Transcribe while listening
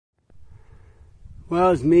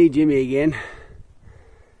Well, it's me, Jimmy, again.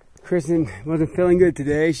 Kristen wasn't feeling good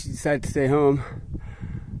today. She decided to stay home.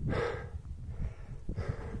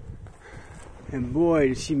 And boy,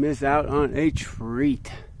 did she miss out on a treat.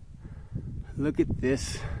 Look at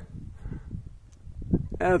this.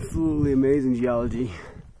 Absolutely amazing geology.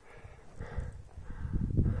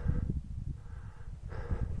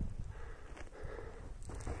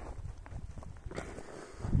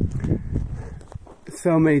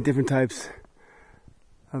 So many different types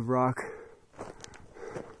of rock.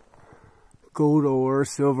 Gold ore,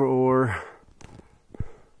 silver ore.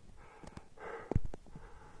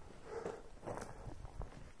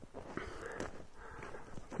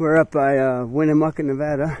 We're up by Winnemucca,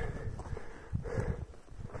 Nevada,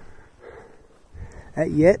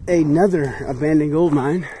 at yet another abandoned gold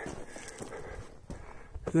mine.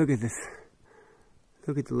 Look at this.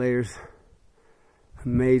 Look at the layers.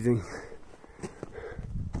 Amazing.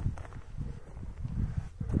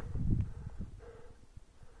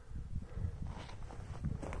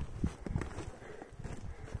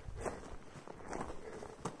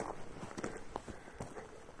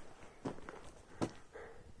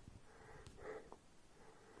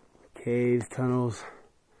 Caves, tunnels.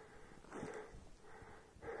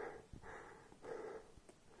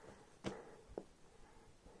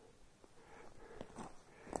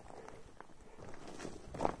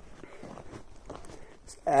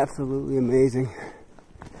 It's absolutely amazing.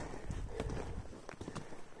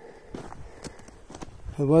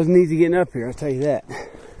 It wasn't easy getting up here, I'll tell you that.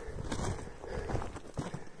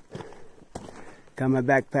 Got my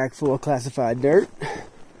backpack full of classified dirt.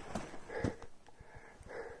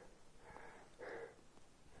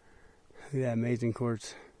 Look at that amazing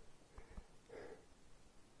quartz.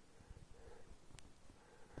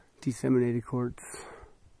 Disseminated quartz.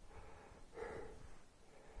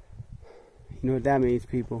 You know what that means,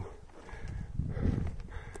 people?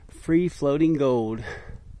 Free floating gold.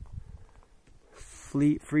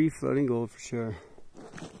 Free floating gold for sure.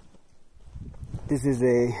 This is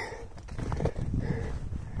a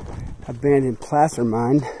abandoned placer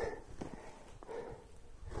mine.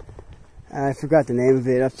 I forgot the name of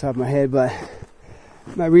it off the top of my head, but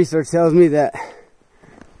my research tells me that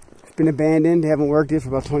it's been abandoned. They haven't worked it for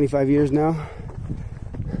about 25 years now.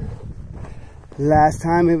 Last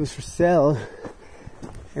time it was for sale,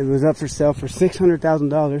 it was up for sale for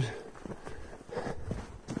 $600,000.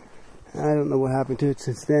 I don't know what happened to it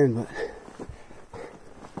since then, but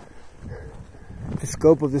the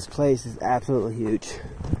scope of this place is absolutely huge.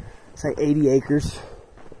 It's like 80 acres.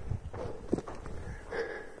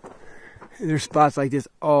 There's spots like this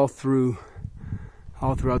all throughout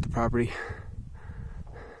the property.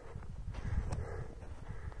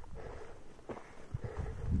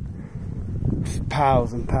 Just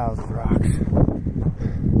piles and piles of rocks.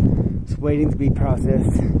 It's waiting to be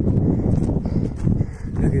processed.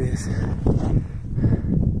 Look at this.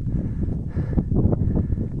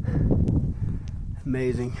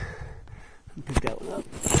 Amazing. Pick that one up.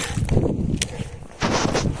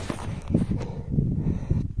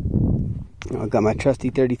 I got my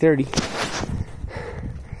trusty 30-30.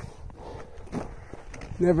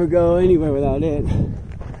 Never go anywhere without it.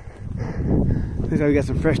 Looks like we got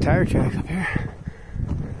some fresh tire tracks up here.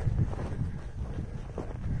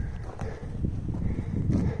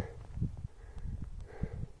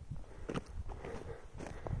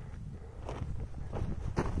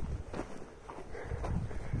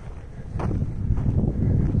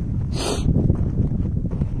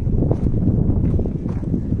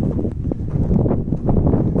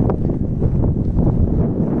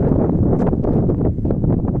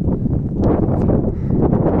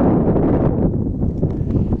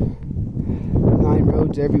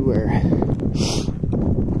 Everywhere.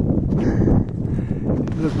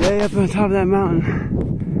 Look way up on top of that mountain.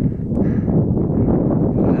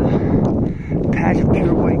 Patch of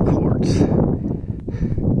pure white quartz.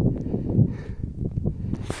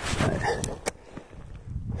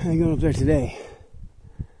 I ain't going up there today.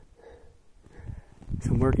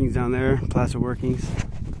 Some workings down there, placer workings.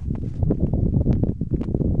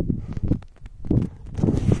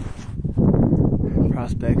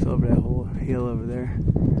 Prospects over that whole hill over there.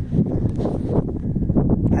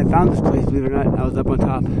 I found this place, believe it or not. I was up on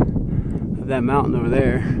top of that mountain over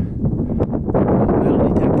there. I was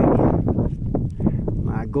metal detecting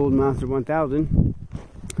my Gold Monster 1000.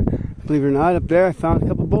 Believe it or not, up there I found a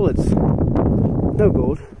couple bullets. No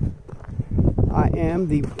gold. I am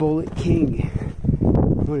the bullet king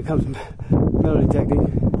when it comes to metal detecting.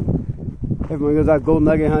 Everyone goes out gold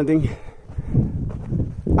nugget hunting.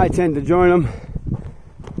 I tend to join them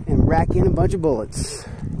and rack in a bunch of bullets.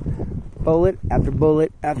 Bullet after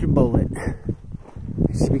bullet after bullet.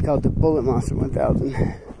 It should be called the Bullet Monster 1000.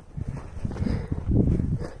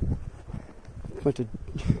 Bunch of,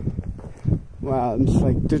 wow, it's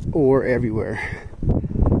like there's ore everywhere.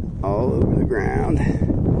 All over the ground.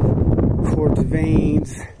 Quartz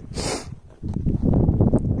veins.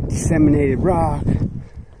 Disseminated rock.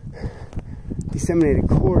 Disseminated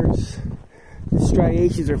quartz. The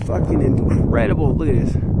striations are fucking incredible. Look at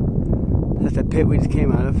this. That's the pit we just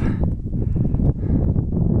came out of.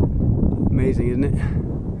 Amazing, isn't it?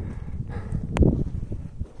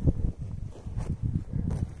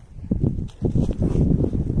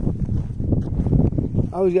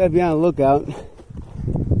 Always gotta be on the lookout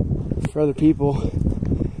for other people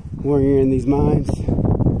when you're in these mines.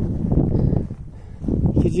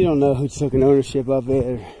 Because you don't know who's taking ownership of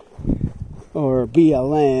it, or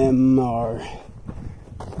BLM,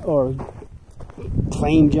 or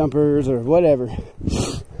claim jumpers, or whatever.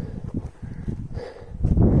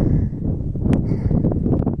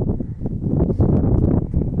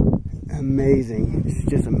 Amazing. It's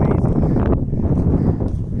just amazing.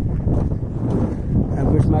 I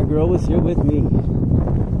wish my girl was here with me.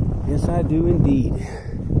 Yes, I do indeed.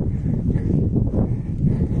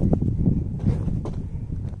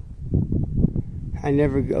 I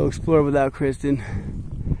never go explore without Kristen.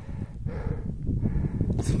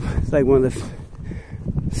 It's like one of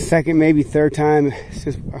the second, maybe third time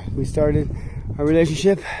since we started our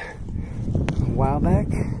relationship a while back.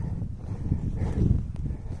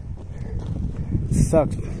 It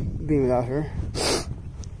sucks being without her.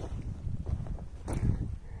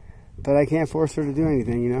 But I can't force her to do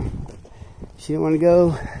anything, you know. She didn't want to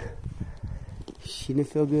go. She didn't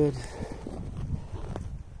feel good.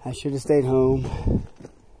 I should have stayed home.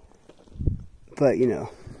 But, you know,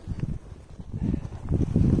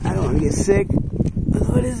 I don't want to get sick.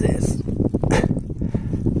 What is this?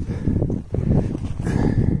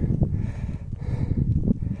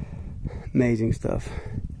 Amazing stuff.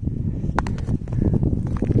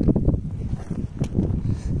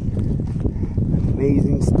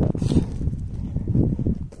 Amazing stuff.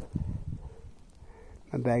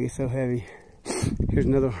 My bag is so heavy. Here's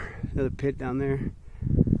another pit down there.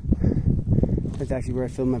 That's actually where I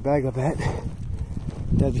filled my bag up at.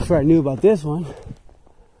 That's before I knew about this one.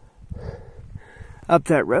 Up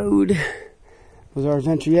that road was our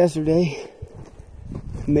adventure yesterday.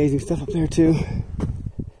 Amazing stuff up there too.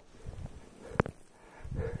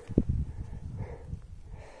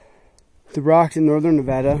 The rocks in northern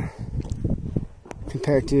Nevada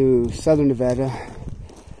compared to southern Nevada,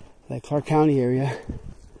 like Clark County area,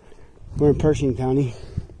 we're in Pershing County,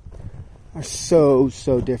 are so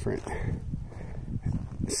different.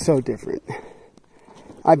 So different.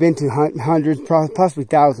 I've been to hundreds, possibly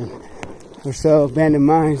thousands or so abandoned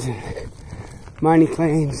mines and mining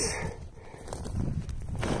claims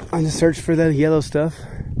on the search for the yellow stuff,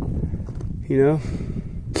 you know.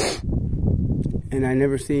 And I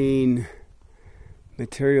never seen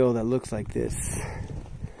material that looks like this.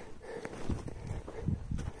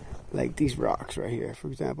 Like these rocks right here, for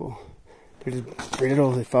example. They're just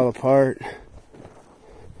brittle, they fall apart.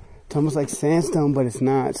 It's almost like sandstone, but it's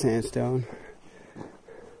not sandstone.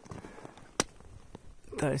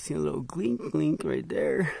 Thought I seen a little glink right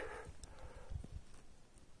there.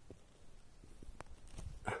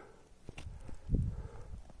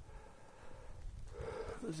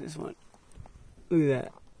 What's this one? Look at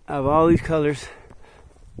that. Out of all these colors,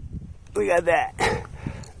 we got that.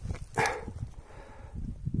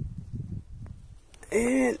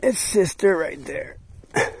 And its sister right there.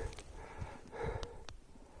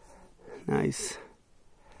 Nice.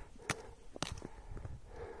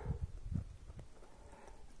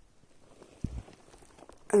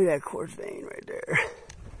 Look at that quartz vein right there.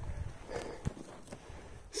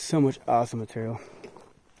 So much awesome material.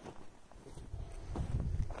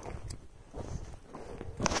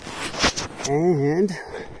 And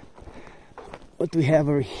what do we have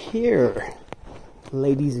over here?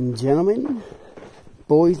 Ladies and gentlemen,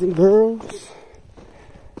 boys and girls,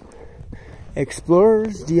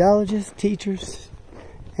 explorers, geologists, teachers,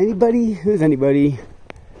 anybody who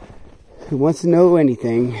wants to know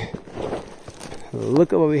anything,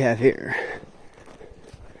 look at what we have here.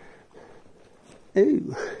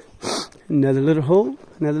 Ooh, another little hole,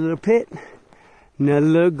 another little pit, another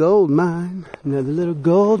little gold mine, another little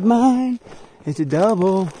gold mine. It's a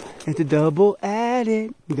double at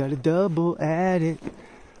it. You got a double at it.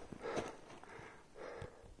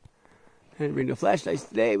 I didn't bring no flashlights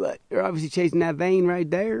today, but they're obviously chasing that vein right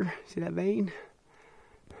there. See that vein?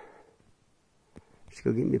 Let's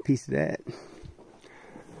go get me a piece of that.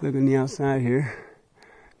 Look on the outside here.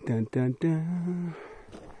 Dun dun dun.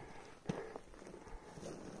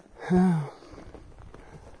 Oh.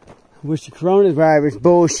 Wish the coronavirus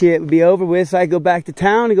bullshit would be over with so I could go back to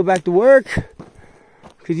town and go back to work.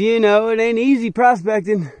 Cause you know, it ain't easy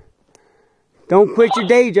prospecting. Don't quit your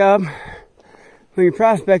day job when you're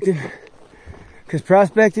prospecting. Cause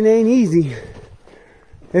prospecting ain't easy.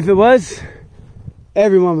 If it was,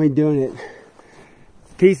 everyone would be doing it.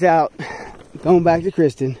 Peace out. Going back to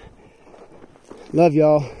Kristen. Love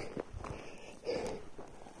y'all.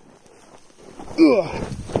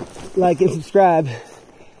 Like and subscribe.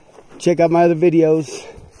 Check out my other videos.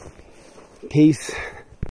 Peace.